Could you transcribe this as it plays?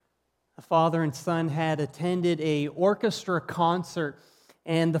A father and son had attended a orchestra concert,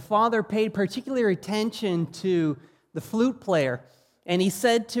 and the father paid particular attention to the flute player. And he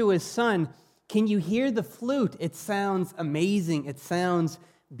said to his son, "Can you hear the flute? It sounds amazing. It sounds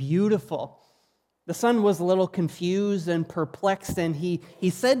beautiful." The son was a little confused and perplexed, and he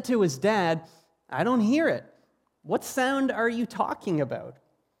said to his dad, "I don't hear it. What sound are you talking about?"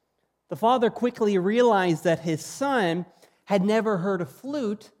 The father quickly realized that his son had never heard a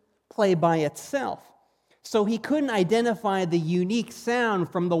flute play by itself, so he couldn't identify the unique sound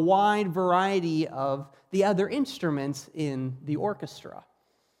from the wide variety of the other instruments in the orchestra.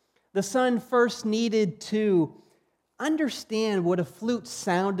 The son first needed to understand what a flute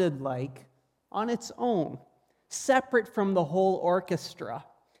sounded like on its own, separate from the whole orchestra,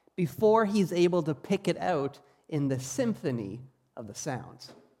 before he's able to pick it out in the symphony of the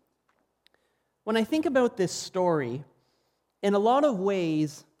sounds. When I think about this story, in a lot of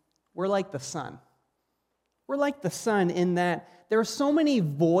ways, we're like the sun. We're like the sun in that there are so many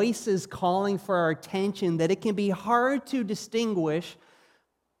voices calling for our attention that it can be hard to distinguish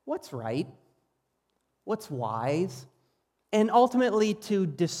what's right, what's wise, and ultimately to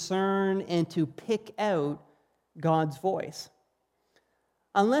discern and to pick out God's voice.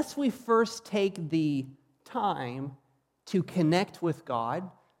 Unless we first take the time to connect with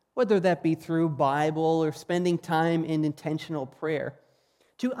God, whether that be through Bible or spending time in intentional prayer,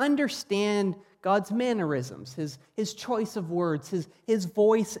 to understand God's mannerisms, his choice of words, his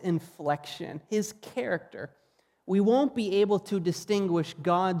voice inflection, his character, we won't be able to distinguish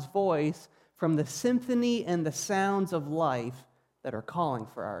God's voice from the symphony and the sounds of life that are calling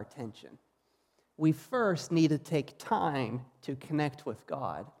for our attention. We first need to take time to connect with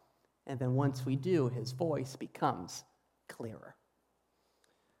God, and then once we do, his voice becomes clearer.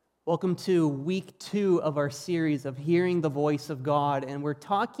 Welcome to week 2 of our series of Hearing the Voice of God, and we're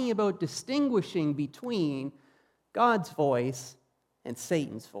talking about distinguishing between God's voice and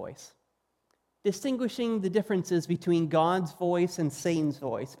Satan's voice. Distinguishing the differences between God's voice and Satan's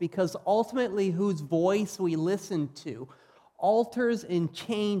voice, because ultimately whose voice we listen to alters and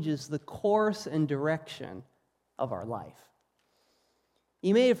changes the course and direction of our life.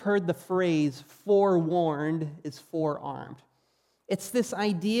 You may have heard the phrase, "forewarned is forearmed." It's this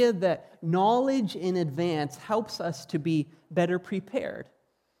idea that knowledge in advance helps us to be better prepared.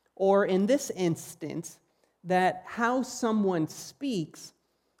 Or in this instance, that how someone speaks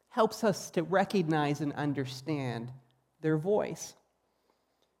helps us to recognize and understand their voice.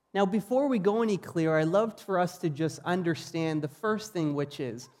 Now, before we go any clearer, I'd love for us to just understand the first thing, which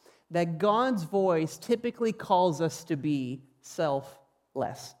is that God's voice typically calls us to be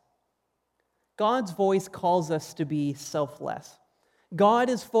selfless. God's voice calls us to be selfless. God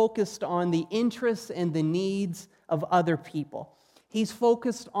is focused on the interests and the needs of other people. He's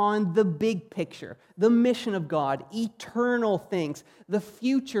focused on the big picture, the mission of God, eternal things, the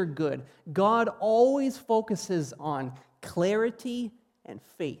future good. God always focuses on clarity and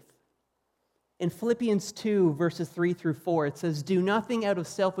faith. In Philippians 2, verses 3 through 4, it says, "Do nothing out of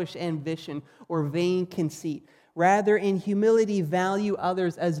selfish ambition or vain conceit. Rather, in humility, value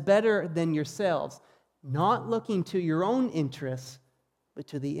others as better than yourselves, not looking to your own interests, but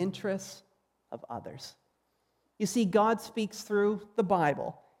to the interests of others." You see, God speaks through the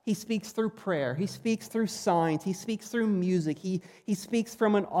Bible. He speaks through prayer. He speaks through signs. He speaks through music. He speaks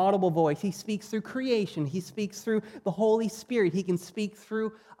from an audible voice. He speaks through creation. He speaks through the Holy Spirit. He can speak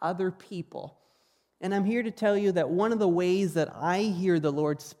through other people. And I'm here to tell you that one of the ways that I hear the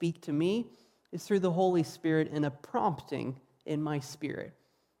Lord speak to me is through the Holy Spirit and a prompting in my spirit.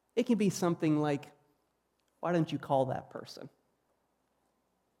 It can be something like, "Why don't you call that person?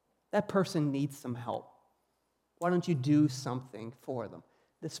 That person needs some help. Why don't you do something for them?"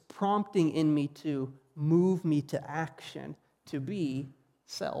 This prompting in me to move me to action, to be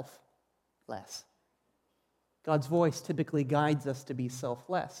selfless. God's voice typically guides us to be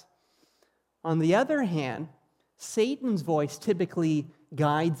selfless. On the other hand, Satan's voice typically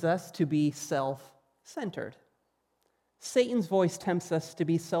guides us to be self-centered. Satan's voice tempts us to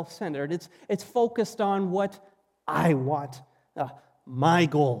be self-centered. It's focused on what I want, my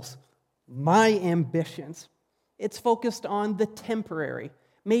goals, my ambitions. It's focused on the temporary,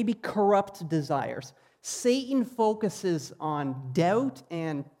 maybe corrupt desires. Satan focuses on doubt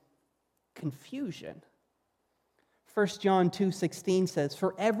and confusion. 1 John 2:16 says,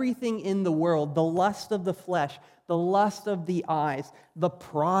 "For everything in the world, the lust of the flesh, the lust of the eyes, the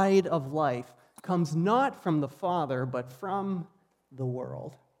pride of life, comes not from the Father, but from the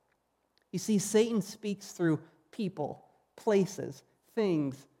world." You see, Satan speaks through people, places,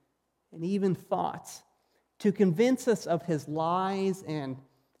 things, and even thoughts to convince us of his lies and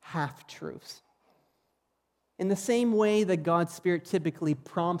half-truths. In the same way that God's Spirit typically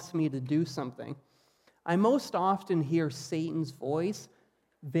prompts me to do something, I most often hear Satan's voice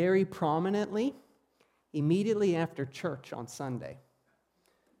very prominently immediately after church on Sunday.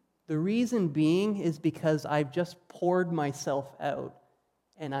 The reason being is because I've just poured myself out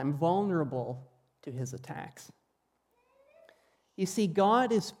and I'm vulnerable to his attacks. You see,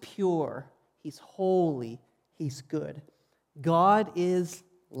 God is pure, he's holy, he's good. God is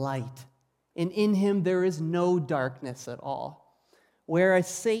light, and in him there is no darkness at all. Whereas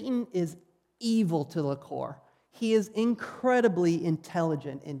Satan is evil to the core. He is incredibly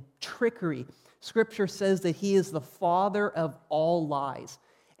intelligent in trickery. Scripture says that he is the father of all lies.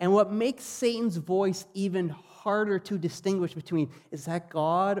 And what makes Satan's voice even harder to distinguish between, is that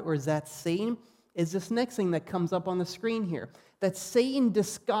God or is that Satan, is this next thing that comes up on the screen here. That Satan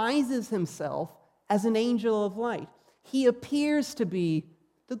disguises himself as an angel of light. He appears to be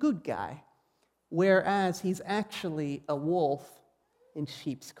the good guy, whereas he's actually a wolf in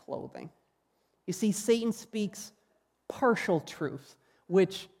sheep's clothing. You see, Satan speaks partial truths,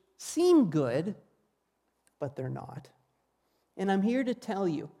 which seem good, but they're not. And I'm here to tell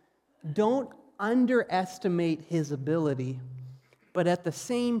you, don't underestimate his ability, but at the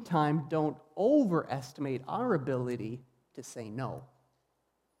same time, don't overestimate our ability to say no.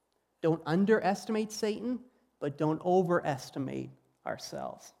 Don't underestimate Satan, but don't overestimate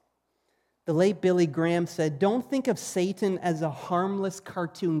ourselves. The late Billy Graham said, "Don't think of Satan as a harmless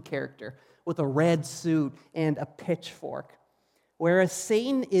cartoon character with a red suit and a pitchfork. Whereas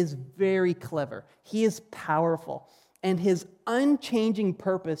Satan is very clever, he is powerful, and his unchanging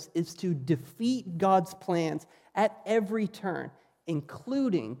purpose is to defeat God's plans at every turn,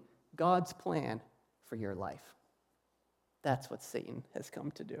 including God's plan for your life." That's what Satan has come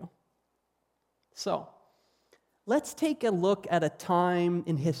to do. So, let's take a look at a time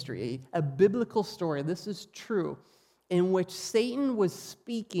in history, a biblical story, this is true, in which Satan was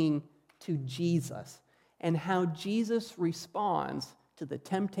speaking to Jesus and how Jesus responds to the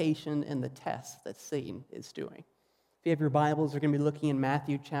temptation and the test that Satan is doing. If you have your Bibles, we're going to be looking in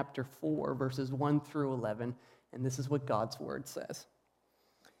Matthew chapter 4, verses 1 through 11, and this is what God's word says.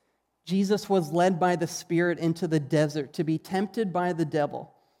 Jesus was led by the Spirit into the desert to be tempted by the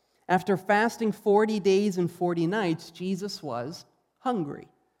devil. After fasting 40 days and 40 nights, Jesus was hungry.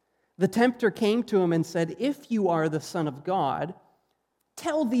 The tempter came to him and said, "If you are the Son of God,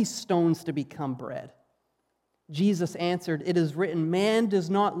 tell these stones to become bread." Jesus answered, "It is written, man does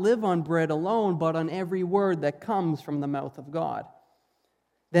not live on bread alone, but on every word that comes from the mouth of God."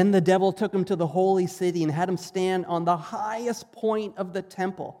 Then the devil took him to the holy city and had him stand on the highest point of the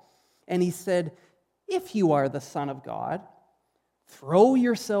temple. And he said, "If you are the Son of God, throw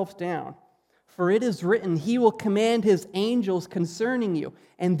yourself down. For it is written, he will command his angels concerning you,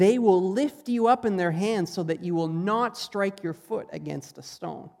 and they will lift you up in their hands so that you will not strike your foot against a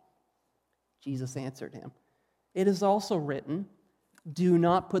stone." Jesus answered him, "It is also written, do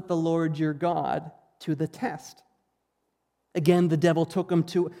not put the Lord your God to the test." Again, the devil took him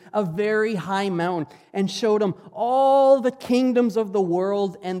to a very high mountain and showed him all the kingdoms of the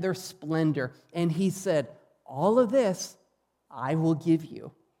world and their splendor. And he said, "All of this I will give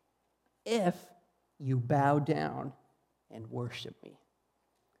you if you bow down and worship me."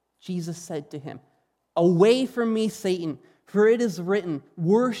 Jesus said to him, "Away from me, Satan, for it is written,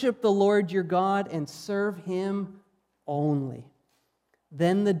 worship the Lord your God and serve him only."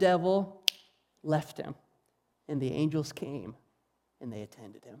 Then the devil left him, and the angels came and they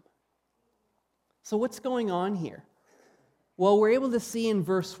attended him. So what's going on here? Well, we're able to see in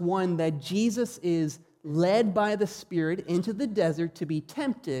verse 1 that Jesus is led by the Spirit into the desert to be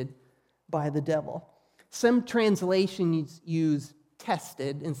tempted by the devil. Some translations use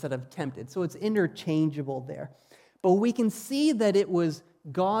tested instead of tempted, so it's interchangeable there. But we can see that it was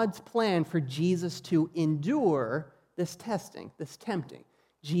God's plan for Jesus to endure this testing, this tempting.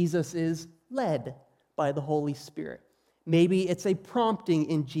 Jesus is led by the Holy Spirit. Maybe it's a prompting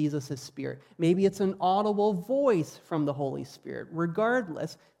in Jesus' spirit. Maybe it's an audible voice from the Holy Spirit.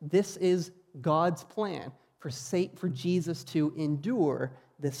 Regardless, this is God's plan for Jesus to endure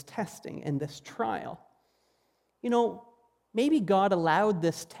this testing and this trial. You know, maybe God allowed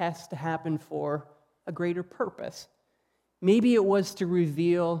this test to happen for a greater purpose. Maybe it was to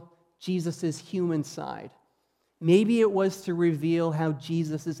reveal Jesus' human side. Maybe it was to reveal how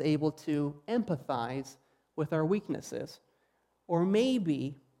Jesus is able to empathize with our weaknesses. Or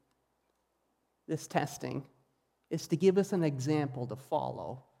maybe this testing is to give us an example to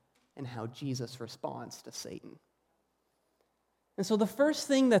follow in how Jesus responds to Satan. And so the first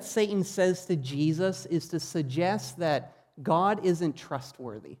thing that Satan says to Jesus is to suggest that God isn't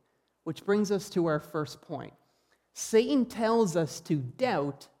trustworthy, which brings us to our first point. Satan tells us to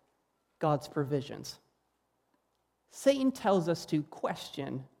doubt God's provisions. Satan tells us to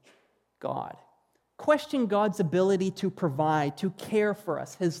question God. Question God's ability to provide, to care for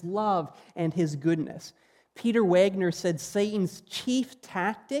us, his love and his goodness. Peter Wagner said Satan's chief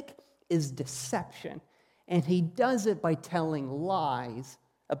tactic is deception, and he does it by telling lies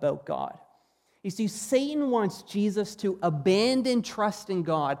about God. You see, Satan wants Jesus to abandon trust in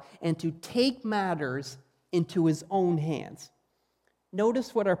God and to take matters into his own hands.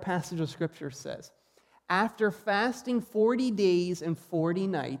 Notice what our passage of Scripture says. After fasting 40 days and 40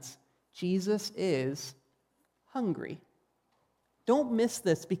 nights, Jesus is hungry. Don't miss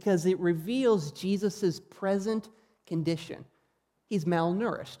this because it reveals Jesus' present condition. He's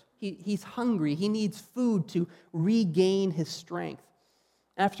malnourished. He's hungry. He needs food to regain his strength.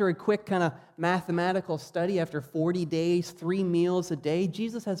 After a quick kind of mathematical study, after 40 days, 3 meals a day,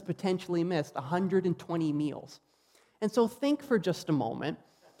 Jesus has potentially missed 120 meals. And so think for just a moment,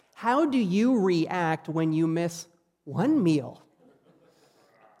 how do you react when you miss one meal?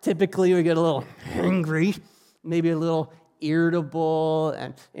 Typically, we get a little angry, maybe a little irritable,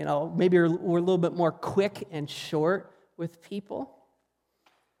 and maybe we're a little bit more quick and short with people.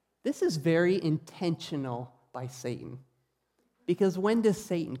 This is very intentional by Satan. Because when does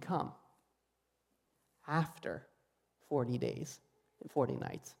Satan come? After 40 days and 40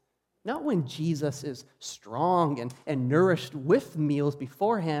 nights. Not when Jesus is strong and nourished with meals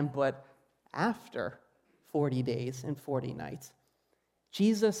beforehand, but after 40 days and 40 nights.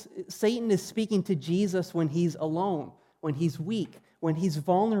 Satan is speaking to Jesus when he's alone, when he's weak, when he's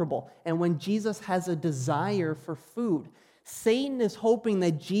vulnerable, and when Jesus has a desire for food. Satan is hoping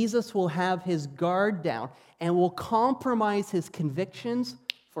that Jesus will have his guard down and will compromise his convictions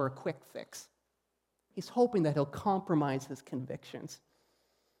for a quick fix. He's hoping that he'll compromise his convictions.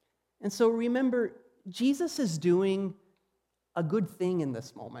 And so remember, Jesus is doing a good thing in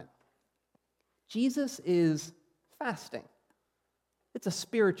this moment. Jesus is fasting. It's a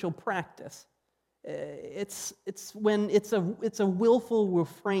spiritual practice. It's a willful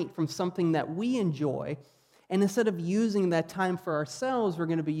refrain from something that we enjoy. And instead of using that time for ourselves, we're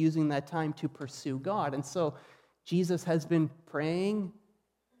going to be using that time to pursue God. And so Jesus has been praying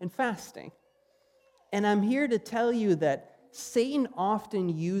and fasting. And I'm here to tell you that Satan often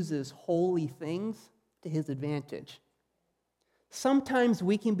uses holy things to his advantage. Sometimes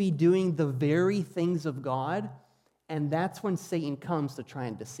we can be doing the very things of God, and that's when Satan comes to try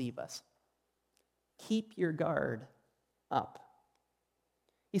and deceive us. Keep your guard up.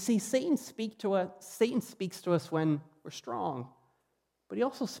 You see, Satan speaks to us when we're strong, but he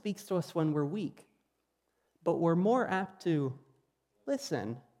also speaks to us when we're weak. But we're more apt to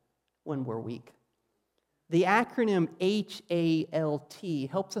listen when we're weak. The acronym HALT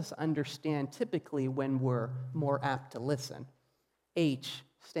helps us understand typically when we're more apt to listen. H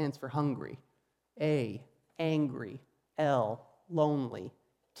stands for hungry, A, angry, L, lonely,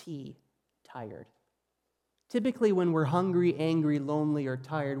 T, tired. Typically, when we're hungry, angry, lonely, or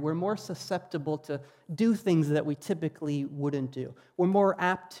tired, we're more susceptible to do things that we typically wouldn't do. We're more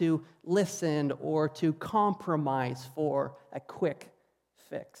apt to listen or to compromise for a quick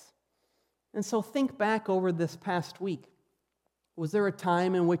fix. And so think back over this past week. Was there a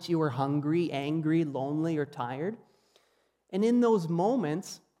time in which you were hungry, angry, lonely, or tired? And in those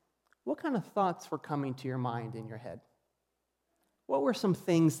moments, what kind of thoughts were coming to your mind in your head? What were some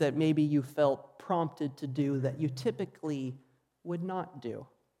things that maybe you felt prompted to do that you typically would not do?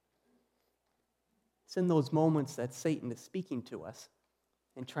 It's in those moments that Satan is speaking to us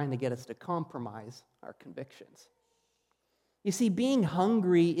and trying to get us to compromise our convictions. You see, being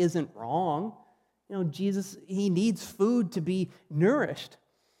hungry isn't wrong. Jesus, he needs food to be nourished.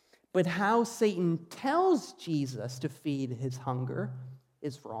 But how Satan tells Jesus to feed his hunger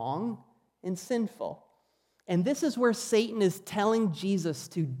is wrong and sinful. And this is where Satan is telling Jesus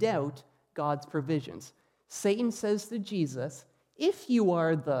to doubt God's provisions. Satan says to Jesus, if you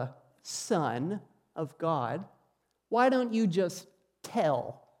are the Son of God, why don't you just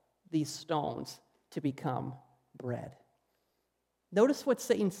tell these stones to become bread? Notice what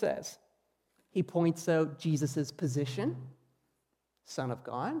Satan says. He points out Jesus' position, Son of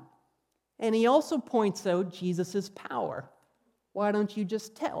God, and he also points out Jesus' power. Why don't you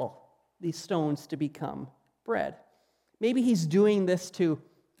just tell these stones to become bread? Maybe he's doing this to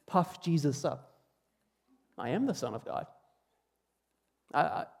puff Jesus up. I am the Son of God.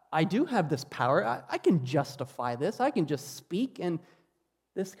 I do have this power. I can justify this. I can just speak, and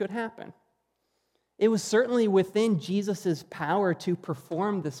this could happen. It was certainly within Jesus' power to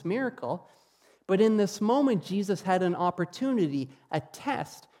perform this miracle, But in this moment, Jesus had an opportunity, a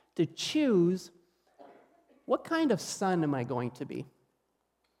test, to choose, what kind of son am I going to be?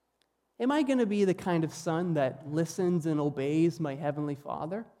 Am I going to be the kind of son that listens and obeys my heavenly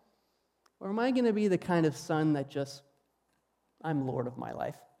Father? Or am I going to be the kind of son that just, I'm Lord of my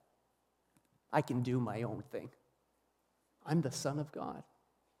life. I can do my own thing. I'm the Son of God.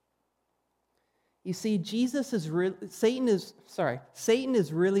 You see, Satan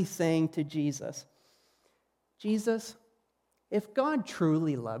is really saying to Jesus, Jesus, if God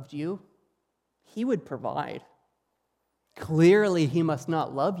truly loved you, he would provide. Clearly, he must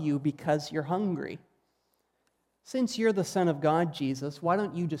not love you because you're hungry. Since you're the Son of God, Jesus, why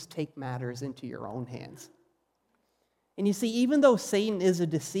don't you just take matters into your own hands? And you see, even though Satan is a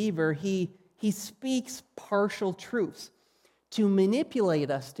deceiver, he speaks partial truths to manipulate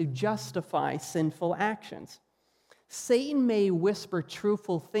us to justify sinful actions. Satan may whisper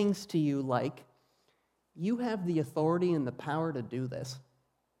truthful things to you like, you have the authority and the power to do this.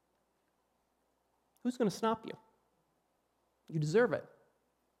 Who's going to stop you? You deserve it.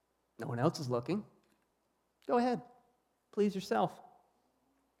 No one else is looking. Go ahead. Please yourself.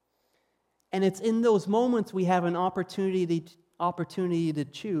 And it's in those moments we have an opportunity to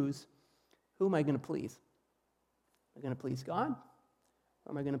choose, who am I going to please? Am I going to please God,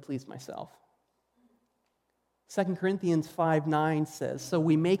 or am I going to please myself? 2 Corinthians 5:9 says, so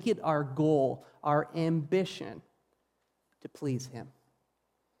we make it our goal, our ambition, to please him.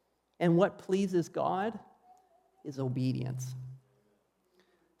 And what pleases God is obedience.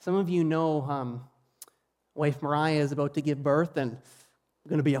 Some of you know wife Mariah is about to give birth, and I'm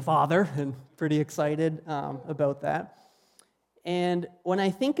going to be a father, and pretty excited about that. And when I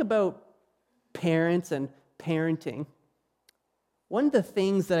think about parents and parenting, one of the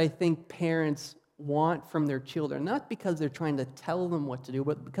things that I think parents want from their children, not because they're trying to tell them what to do,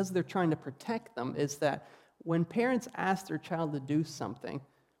 but because they're trying to protect them, is that when parents ask their child to do something,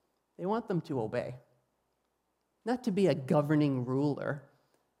 they want them to obey. Not to be a governing ruler,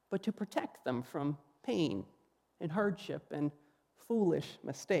 but to protect them from pain and hardship and foolish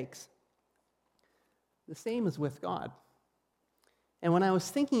mistakes. The same is with God. And when I was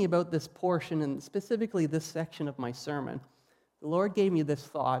thinking about this portion, and specifically this section of my sermon, the Lord gave me this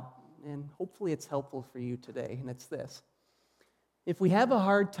thought, and hopefully it's helpful for you today, and it's this. If we have a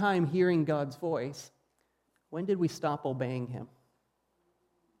hard time hearing God's voice, when did we stop obeying him?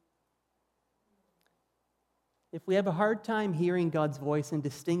 If we have a hard time hearing God's voice and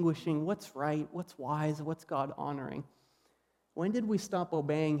distinguishing what's right, what's wise, what's God honoring, when did we stop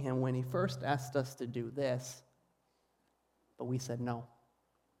obeying him when he first asked us to do this, but we said no?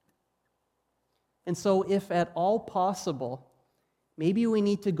 And so if at all possible, maybe we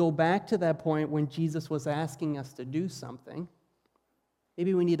need to go back to that point when Jesus was asking us to do something.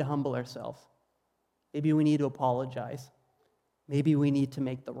 Maybe we need to humble ourselves. Maybe we need to apologize. Maybe we need to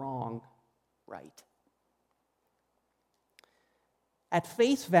make the wrong right. At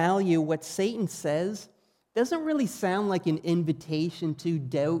face value, what Satan says doesn't really sound like an invitation to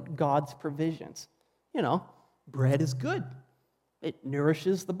doubt God's provisions. You know, bread is good. It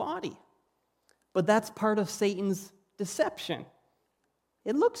nourishes the body. But that's part of Satan's deception.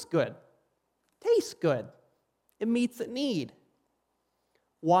 It looks good, tastes good, it meets a need.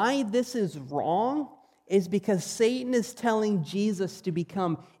 Why this is wrong is because Satan is telling Jesus to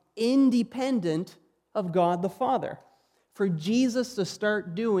become independent of God the Father. For Jesus to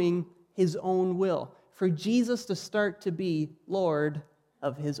start doing his own will. For Jesus to start to be Lord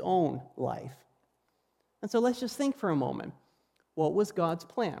of his own life. And so let's just think for a moment. What was God's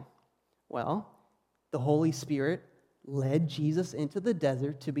plan? Well, the Holy Spirit led Jesus into the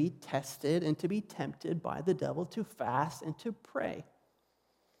desert to be tested and to be tempted by the devil, to fast and to pray.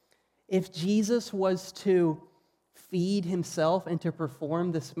 If Jesus was to feed himself and to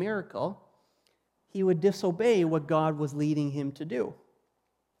perform this miracle, he would disobey what God was leading him to do.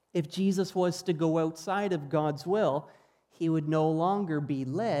 If Jesus was to go outside of God's will, he would no longer be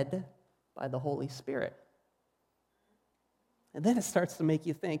led by the Holy Spirit. And then it starts to make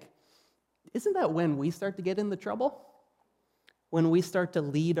you think, isn't that when we start to get into trouble? When we start to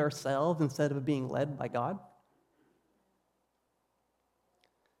lead ourselves instead of being led by God?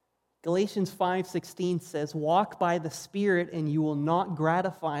 Galatians 5:16 says, walk by the Spirit and you will not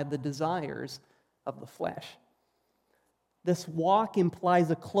gratify the desires of the flesh. This walk implies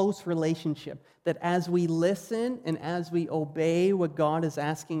a close relationship, that as we listen and as we obey what God is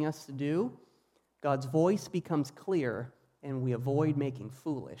asking us to do, God's voice becomes clear and we avoid making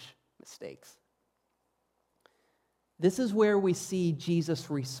foolish mistakes. This is where we see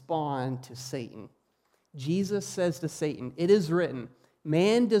Jesus respond to Satan. Jesus says to Satan, it is written,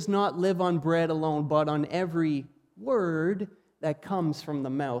 Man does not live on bread alone, but on every word that comes from the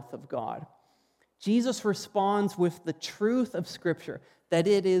mouth of God. Jesus responds with the truth of Scripture, that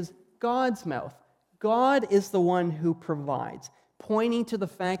it is God's mouth. God is the one who provides, pointing to the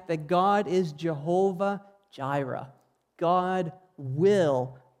fact that God is Jehovah Jireh. God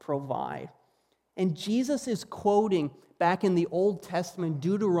will provide. And Jesus is quoting back in the Old Testament,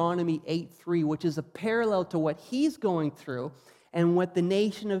 Deuteronomy 8:3, which is a parallel to what he's going through and what the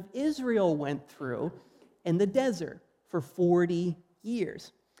nation of Israel went through in the desert for 40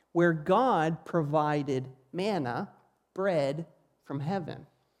 years, where God provided manna, bread from heaven.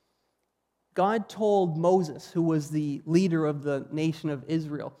 God told Moses, who was the leader of the nation of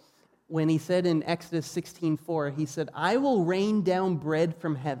Israel, when he said in Exodus 16:4, he said, "I will rain down bread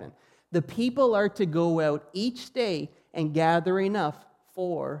from heaven. The people are to go out each day and gather enough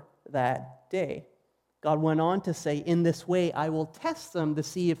for that day." God went on to say, "In this way I will test them to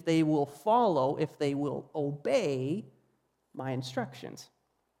see if they will follow, if they will obey my instructions."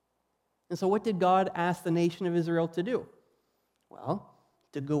 And so what did God ask the nation of Israel to do? Well,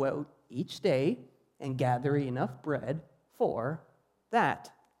 to go out each day and gather enough bread for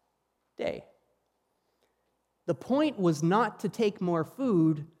that day. The point was not to take more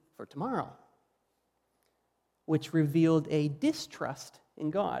food for tomorrow, which revealed a distrust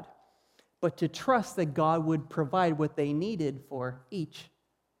in God, but to trust that God would provide what they needed for each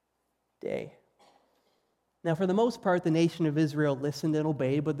day. Now, for the most part, the nation of Israel listened and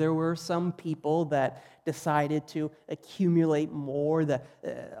obeyed, but there were some people that decided to accumulate more, that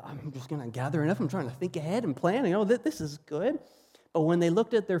I'm just going to gather enough, I'm trying to think ahead and plan, this is good. But when they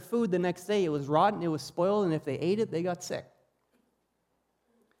looked at their food the next day, it was rotten, it was spoiled, and if they ate it, they got sick.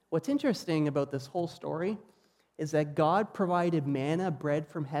 What's interesting about this whole story is that God provided manna, bread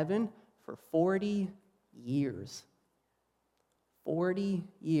from heaven, for 40 years. 40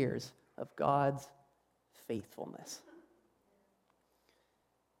 years of God's faithfulness.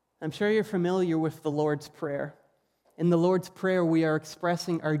 I'm sure you're familiar with the Lord's Prayer. In the Lord's Prayer, we are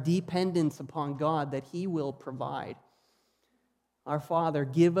expressing our dependence upon God that He will provide. Our Father,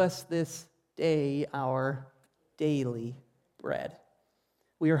 give us this day our daily bread.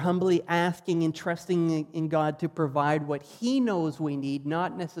 We are humbly asking and trusting in God to provide what He knows we need,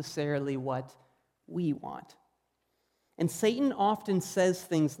 not necessarily what we want. And Satan often says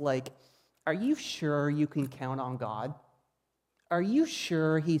things like, "Are you sure you can count on God? Are you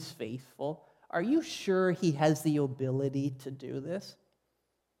sure He's faithful? Are you sure He has the ability to do this?"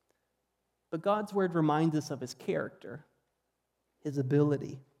 But God's word reminds us of His character, His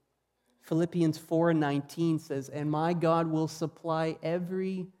ability. Philippians 4:19 says, "And my God will supply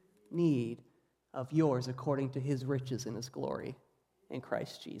every need of yours according to His riches in His glory in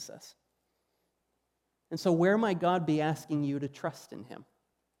Christ Jesus." And so where might God be asking you to trust in Him?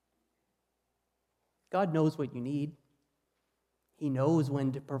 God knows what you need. He knows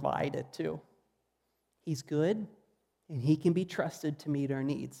when to provide it too. He's good, and He can be trusted to meet our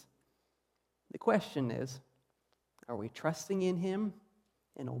needs. The question is, are we trusting in Him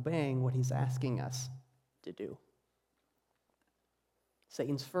and obeying what He's asking us to do?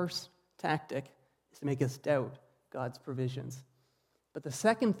 Satan's first tactic is to make us doubt God's provisions. But the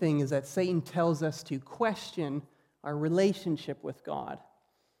second thing is that Satan tells us to question our relationship with God.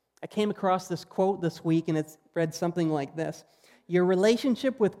 I came across this quote this week, and it's read something like this: "Your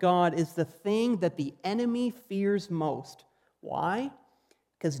relationship with God is the thing that the enemy fears most." Why?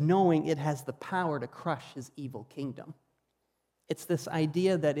 Because knowing it has the power to crush his evil kingdom. It's this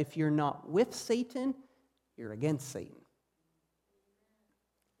idea that if you're not with Satan, you're against Satan.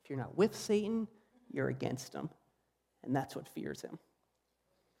 If you're not with Satan, you're against him. And that's what fears him.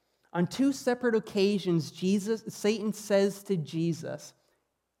 On two separate occasions, Satan says to Jesus,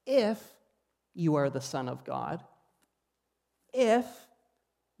 "If you are the Son of God, if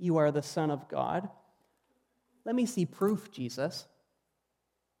you are the Son of God, let me see proof, Jesus.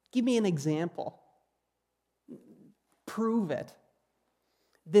 Give me an example. Prove it."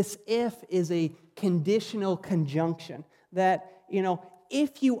 This "if" is a conditional conjunction that,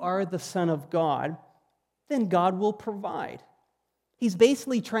 if you are the Son of God, then God will provide. He's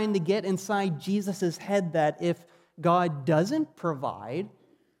basically trying to get inside Jesus' head that if God doesn't provide,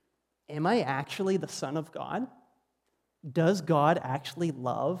 am I actually the Son of God? Does God actually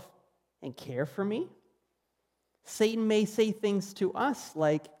love and care for me? Satan may say things to us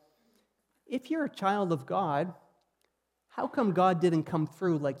like, if you're a child of God, how come God didn't come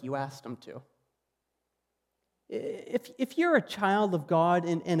through like you asked him to? If you're a child of God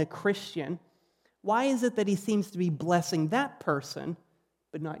and a Christian, why is it that he seems to be blessing that person,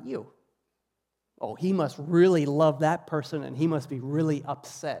 but not you? Oh, he must really love that person and he must be really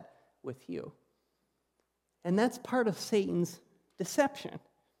upset with you. And that's part of Satan's deception.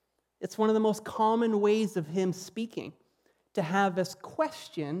 It's one of the most common ways of him speaking, to have us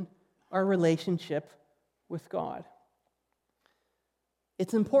question our relationship with God.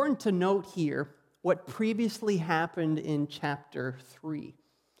 It's important to note here what previously happened in chapter 3,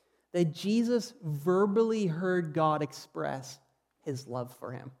 that Jesus verbally heard God express his love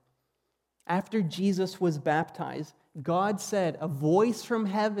for him. After Jesus was baptized, God said, a voice from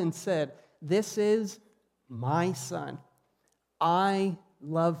heaven said, "This is my Son. I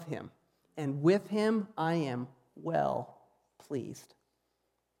love him, and with him I am well pleased."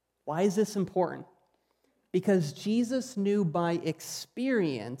 Why is this important? Because Jesus knew by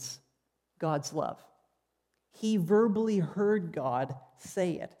experience God's love. He verbally heard God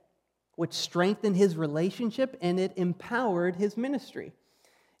say it, which strengthened his relationship and it empowered his ministry.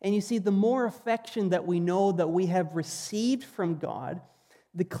 And you see, the more affection that we know that we have received from God,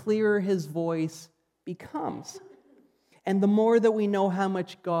 the clearer his voice becomes. And the more that we know how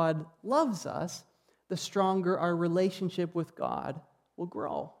much God loves us, the stronger our relationship with God will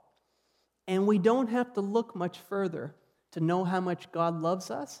grow. And we don't have to look much further to know how much God loves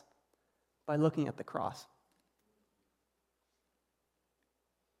us by looking at the cross.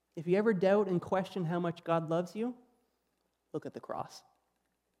 If you ever doubt and question how much God loves you, look at the cross.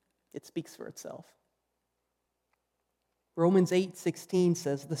 It speaks for itself. Romans 8:16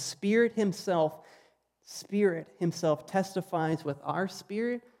 says, "The Spirit himself testifies with our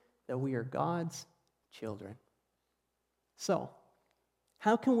spirit that we are God's children." So,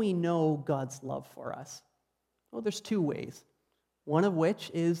 how can we know God's love for us? Well, there's two ways. One of which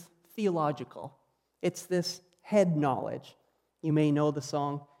is theological. It's this head knowledge. You may know the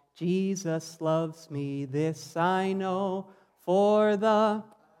song, "Jesus loves me, this I know, for the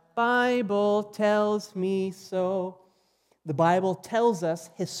Bible tells me so." The Bible tells us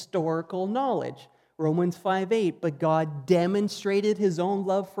historical knowledge. Romans 5:8, "But God demonstrated his own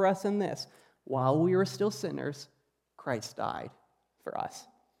love for us in this: while we were still sinners, Christ died for us."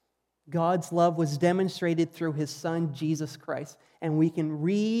 God's love was demonstrated through his Son, Jesus Christ, and we can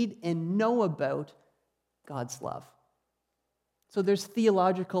read and know about God's love. So there's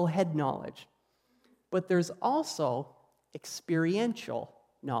theological head knowledge, but there's also experiential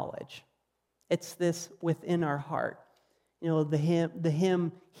knowledge. It's this within our heart. The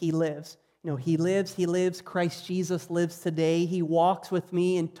hymn, "He lives." He lives, Christ Jesus lives today. He walks with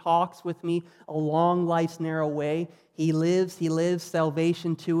me and talks with me along life's narrow way. He lives,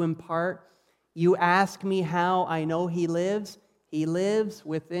 salvation to impart. You ask me how I know he lives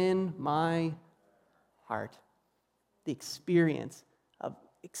within my heart. The experience of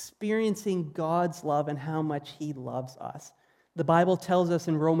experiencing God's love and how much he loves us. The Bible tells us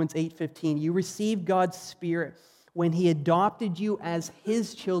in Romans 8:15, you received God's Spirit when he adopted you as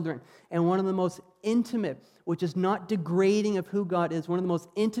his children. And one of the most intimate, which is not degrading of who God is, one of the most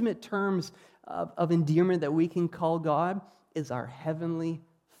intimate terms of endearment that we can call God is our Heavenly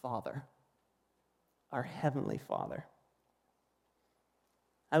Father. Our Heavenly Father.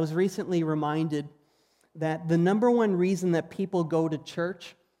 I was recently reminded that the number one reason that people go to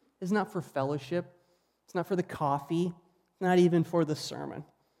church is not for fellowship, it's not for the coffee, not even for the sermon.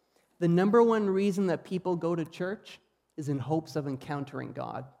 The number one reason that people go to church is in hopes of encountering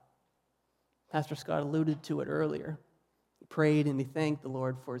God. Pastor Scott alluded to it earlier. He prayed and he thanked the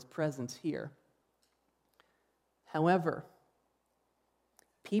Lord for his presence here. However,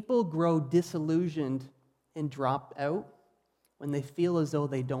 people grow disillusioned and drop out when they feel as though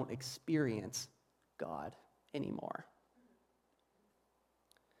they don't experience God anymore.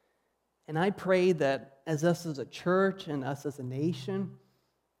 And I pray that as us as a church and us as a nation,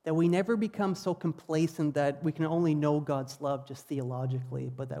 that we never become so complacent that we can only know God's love just theologically,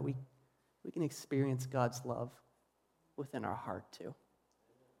 but that we can experience God's love within our heart too.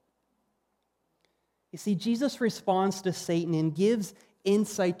 You see, Jesus responds to Satan and gives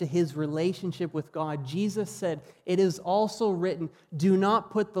insight to his relationship with God. Jesus said, "It is also written, do not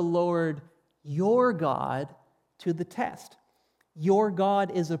put the Lord your God to the test." Your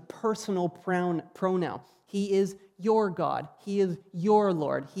God is a personal pronoun. He is your God. He is your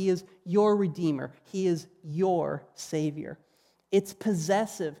Lord. He is your Redeemer. He is your Savior. It's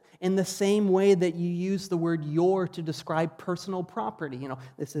possessive in the same way that you use the word your to describe personal property.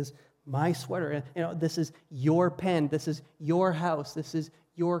 This is my sweater. This is your pen. This is your house. This is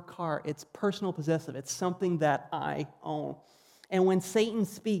your car. It's personal possessive. It's something that I own. And when Satan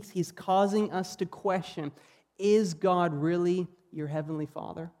speaks, he's causing us to question, is God really your Heavenly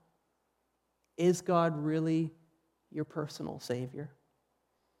Father? Is God really your personal Savior?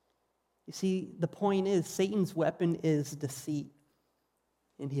 You see, the point is Satan's weapon is deceit,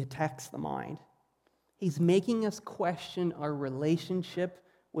 and he attacks the mind. He's making us question our relationship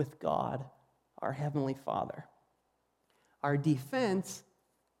with God, our Heavenly Father. Our defense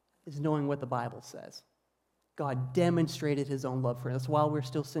is knowing what the Bible says. God demonstrated his own love for us. While we're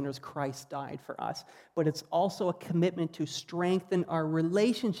still sinners, Christ died for us. But it's also a commitment to strengthen our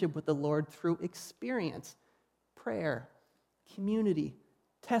relationship with the Lord through experience, prayer, community,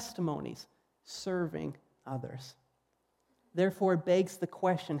 testimonies, serving others. Therefore, it begs the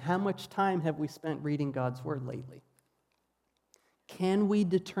question, how much time have we spent reading God's Word lately? Can we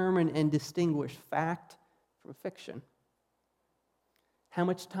determine and distinguish fact from fiction? How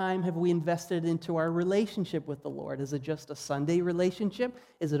much time have we invested into our relationship with the Lord? Is it just a Sunday relationship?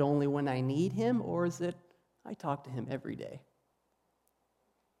 Is it only when I need him? Or is it I talk to him every day?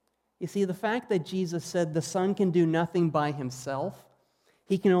 You see, the fact that Jesus said the Son can do nothing by himself,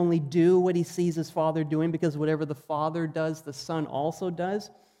 he can only do what he sees his Father doing because whatever the Father does, the Son also does,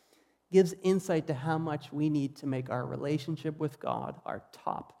 gives insight to how much we need to make our relationship with God our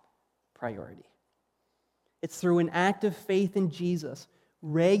top priority. It's through an act of faith in Jesus,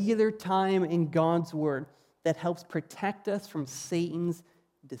 regular time in God's Word, that helps protect us from Satan's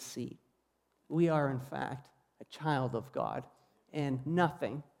deceit. We are, in fact, a child of God, and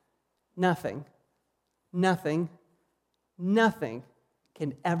nothing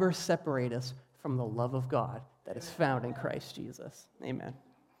can ever separate us from the love of God that is found in Christ Jesus. Amen.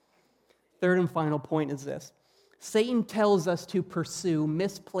 Third and final point is this. Satan tells us to pursue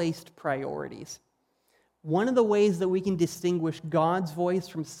misplaced priorities. One of the ways that we can distinguish God's voice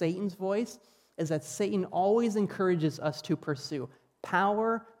from Satan's voice is that Satan always encourages us to pursue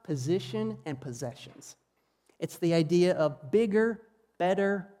power, position, and possessions. It's the idea of bigger,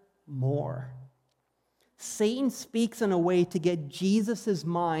 better, more. Satan speaks in a way to get Jesus'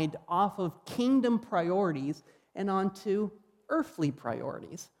 mind off of kingdom priorities and onto earthly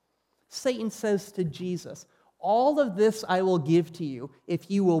priorities. Satan says to Jesus, all of this I will give to you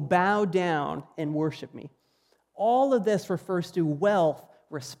if you will bow down and worship me. All of this refers to wealth,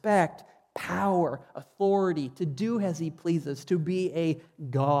 respect, power, authority, to do as he pleases, to be a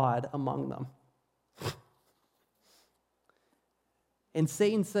god among them. And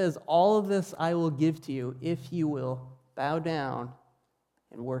Satan says, all of this I will give to you if you will bow down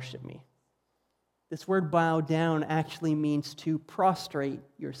and worship me. This word bow down actually means to prostrate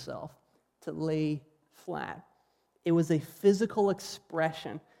yourself, to lay flat. It was a physical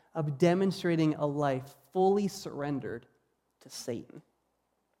expression of demonstrating a life fully surrendered to Satan.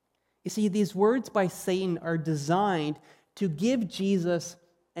 You see, these words by Satan are designed to give Jesus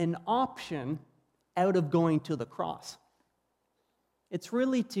an option out of going to the cross. It's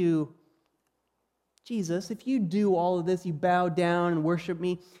really to, Jesus, if you do all of this, you bow down and worship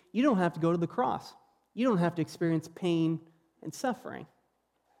me, you don't have to go to the cross. You don't have to experience pain and suffering.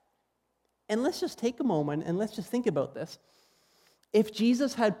 And let's just take a moment and let's just think about this. If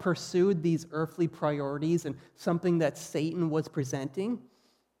Jesus had pursued these earthly priorities and something that Satan was presenting,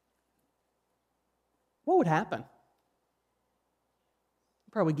 what would happen?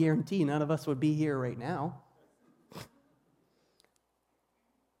 Probably guarantee none of us would be here right now.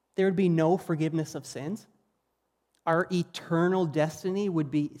 There would be no forgiveness of sins. Our eternal destiny would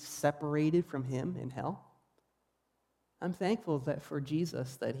be separated from him in hell. I'm thankful that for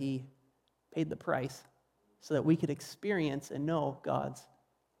Jesus that he paid the price so that we could experience and know God's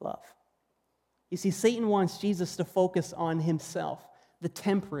love. You see, Satan wants Jesus to focus on himself, the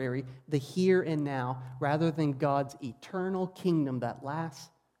temporary, the here and now, rather than God's eternal kingdom that lasts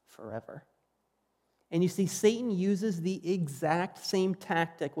forever. And you see, Satan uses the exact same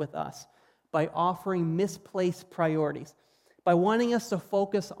tactic with us by offering misplaced priorities, by wanting us to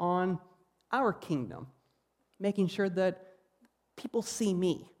focus on our kingdom, making sure that people see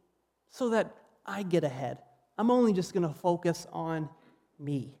me so that I get ahead. I'm only just going to focus on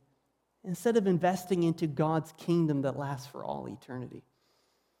me instead of investing into God's kingdom that lasts for all eternity.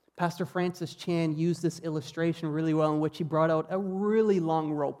 Pastor Francis Chan used this illustration really well in which he brought out a really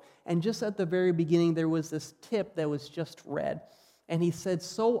long rope. And just at the very beginning, there was this tip that was just red. And he said,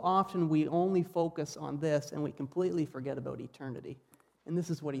 so often we only focus on this and we completely forget about eternity. And this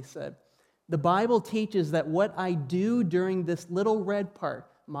is what he said. The Bible teaches that what I do during this little red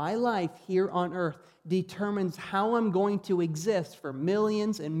part, my life here on earth, determines how I'm going to exist for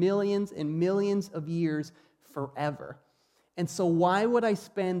millions and millions and millions of years forever. And so why would I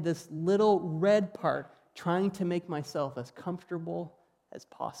spend this little red part trying to make myself as comfortable as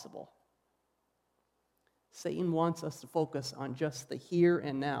possible? Satan wants us to focus on just the here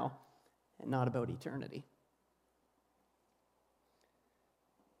and now and not about eternity.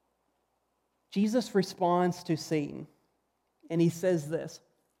 Jesus responds to Satan, and he says this: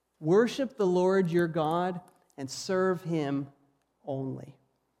 worship the Lord your God and serve him only.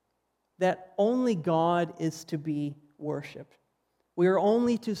 That only God is to be worshiped. We are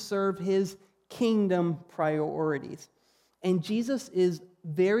only to serve his kingdom priorities. And Jesus is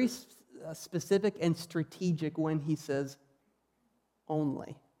very specific and strategic when he says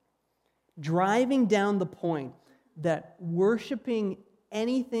only, driving down the point that worshiping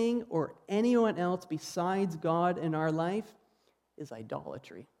anything or anyone else besides God in our life is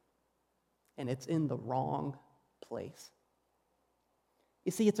idolatry. And it's in the wrong place.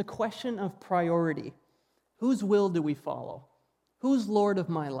 You see, it's a question of priority. Whose will do we follow? Who's Lord of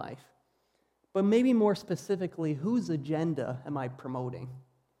my life? But maybe more specifically, whose agenda am I promoting?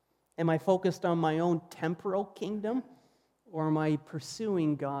 Am I focused on my own temporal kingdom, or am I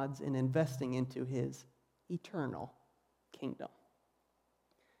pursuing God's and investing into his eternal kingdom?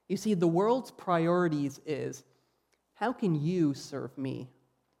 You see, the world's priorities is, how can you serve me?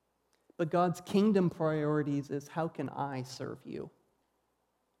 But God's kingdom priorities is, how can I serve you?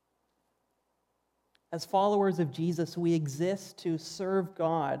 As followers of Jesus, we exist to serve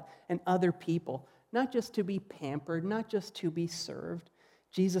God and other people, not just to be pampered, not just to be served.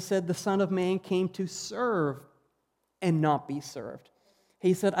 Jesus said the Son of Man came to serve and not be served.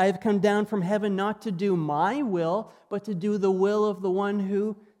 He said, I have come down from heaven not to do my will, but to do the will of the one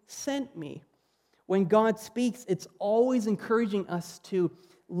who sent me. When God speaks, it's always encouraging us to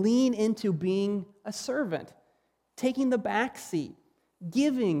lean into being a servant, taking the back seat,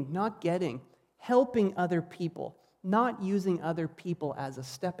 giving, not getting, helping other people, not using other people as a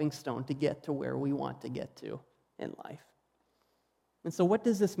stepping stone to get to where we want to get to in life. And so what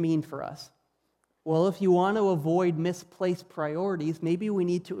does this mean for us? Well, if you want to avoid misplaced priorities, maybe we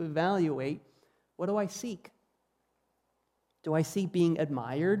need to evaluate, what do I seek? Do I seek being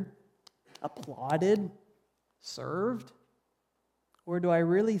admired, applauded, served? Or do I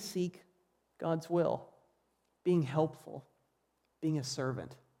really seek God's will, being helpful, being a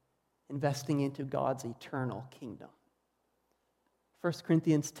servant, investing into God's eternal kingdom? 1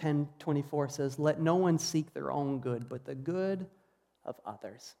 Corinthians 10:24 says, let no one seek their own good, but the good of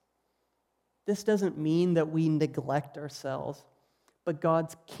others. This doesn't mean that we neglect ourselves, but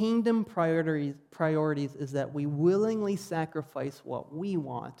God's kingdom priorities is that we willingly sacrifice what we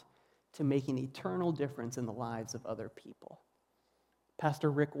want to make an eternal difference in the lives of other people.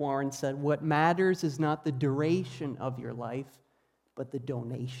 Pastor Rick Warren said, what matters is not the duration of your life, but the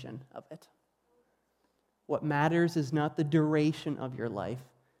donation of it. What matters is not the duration of your life,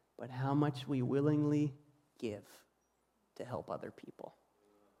 but how much we willingly give to help other people.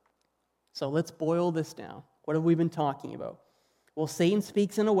 So let's boil this down. What have we been talking about? Well, Satan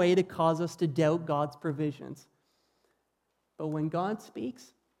speaks in a way to cause us to doubt God's provisions. But when God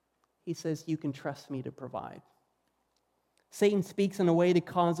speaks, he says, you can trust me to provide. Satan speaks in a way to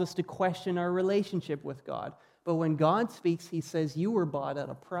cause us to question our relationship with God. But when God speaks, he says, you were bought at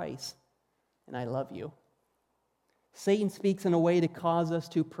a price, and I love you. Satan speaks in a way to cause us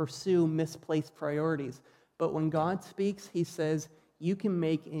to pursue misplaced priorities. But when God speaks, he says, you can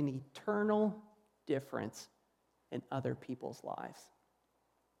make an eternal difference in other people's lives.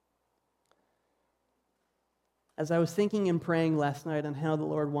 As I was thinking and praying last night on how the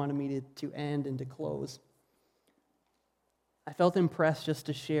Lord wanted me to end and to close, I felt impressed just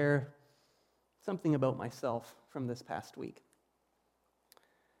to share something about myself from this past week.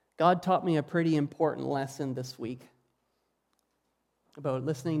 God taught me a pretty important lesson this week about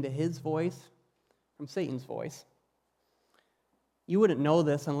listening to his voice from Satan's voice. You wouldn't know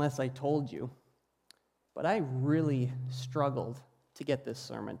this unless I told you, but I really struggled to get this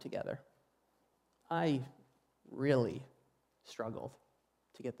sermon together. I really struggled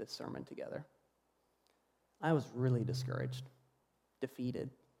to get this sermon together. I was really discouraged, defeated.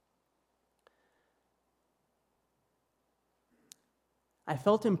 I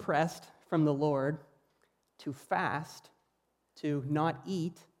felt impressed from the Lord to fast, to not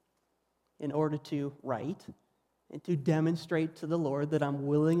eat in order to write, and to demonstrate to the Lord that I'm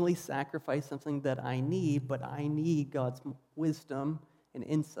willingly sacrifice something that I need, but I need God's wisdom and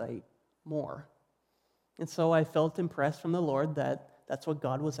insight more. And so I felt impressed from the Lord that that's what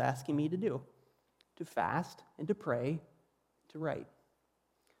God was asking me to do, to fast and to pray, to write.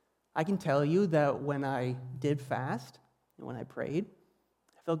 I can tell you that when I did fast and when I prayed,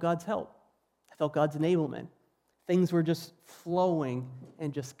 I felt God's help. I felt God's enablement. Things were just flowing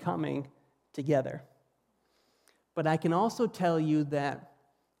and just coming together. But I can also tell you that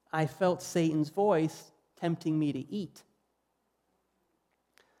I felt Satan's voice tempting me to eat.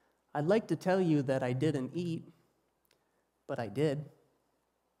 I'd like to tell you that I didn't eat, but I did.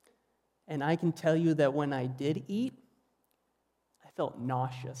 And I can tell you that when I did eat, I felt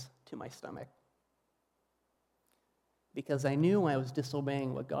nauseous to my stomach because I knew I was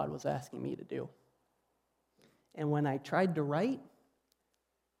disobeying what God was asking me to do. And when I tried to write,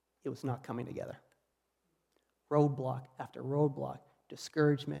 it was not coming together. Roadblock after roadblock,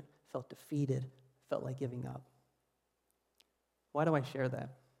 discouragement, felt defeated, felt like giving up. Why do I share that?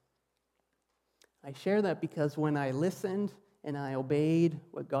 I share that because when I listened and I obeyed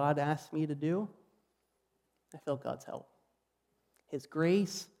what God asked me to do, I felt God's help. His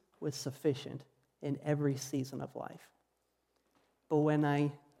grace was sufficient in every season of life. But when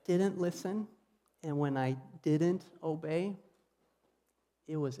I didn't listen and when I didn't obey,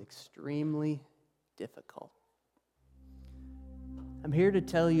 it was extremely difficult. I'm here to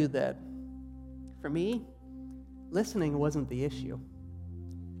tell you that for me, listening wasn't the issue.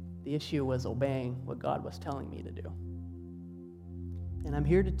 The issue was obeying what God was telling me to do. And I'm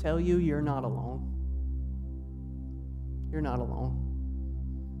here to tell you, you're not alone. You're not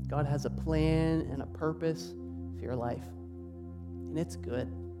alone. God has a plan and a purpose for your life. And it's good.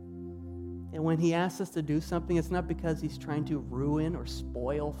 And when he asks us to do something, it's not because he's trying to ruin or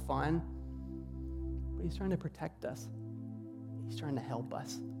spoil fun, but he's trying to protect us. He's trying to help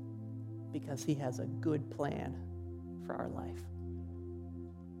us because he has a good plan for our life.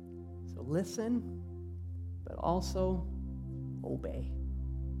 So listen, but also obey.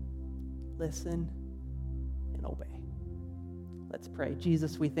 Listen and obey. Let's pray.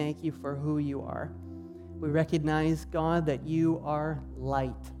 Jesus, we thank you for who you are. We recognize, God, that you are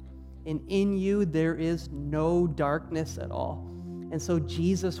light. And in you, there is no darkness at all. And so,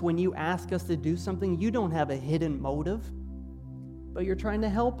 Jesus, when you ask us to do something, you don't have a hidden motive, but you're trying to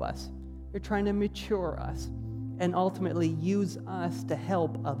help us. You're trying to mature us and ultimately use us to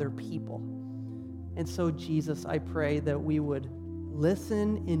help other people. And so, Jesus, I pray that we would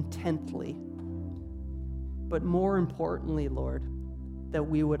listen intently, but more importantly, Lord, that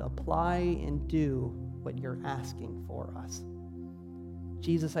we would apply and do what you're asking for us.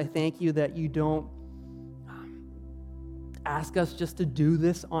 Jesus, I thank you that you don't ask us just to do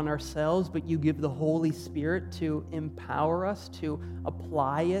this on ourselves, but you give the Holy Spirit to empower us, to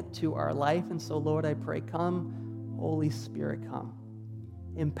apply it to our life. And so, Lord, I pray, come, Holy Spirit, come.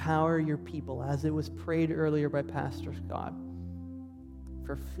 Empower your people, as it was prayed earlier by Pastor Scott,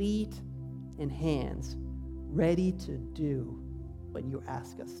 for feet and hands ready to do what you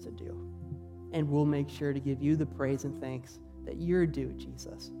ask us to do. And we'll make sure to give you the praise and thanks that you're due,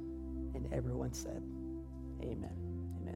 Jesus. And everyone said, amen.